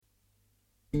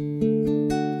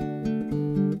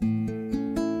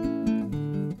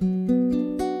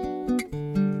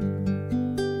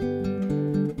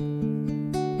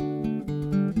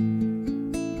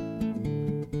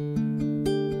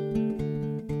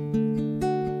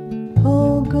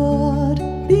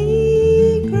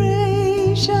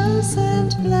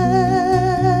and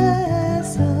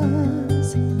bless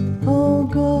us. O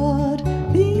God,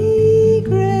 be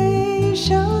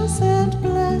gracious and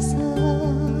bless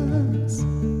us.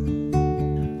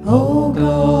 O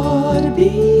God,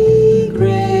 be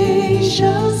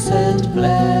gracious and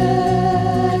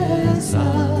bless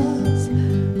us.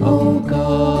 O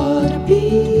God,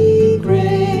 be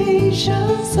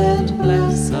gracious and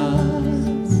bless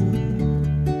us.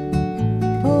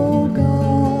 O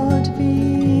God,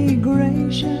 be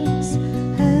gracious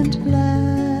and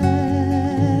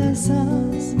bless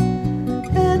us,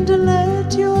 and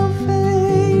let your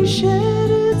face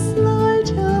shed its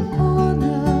light upon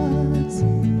us.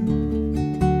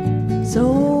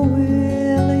 So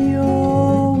will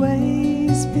your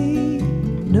ways be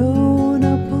known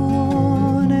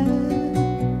upon earth,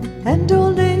 and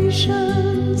all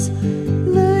nations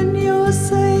learn your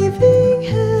saving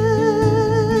help.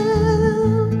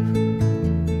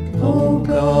 O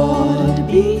God,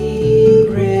 be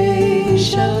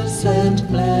gracious and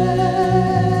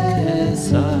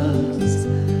bless us.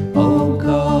 O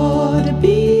God,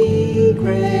 be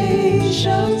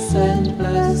gracious and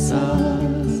bless us.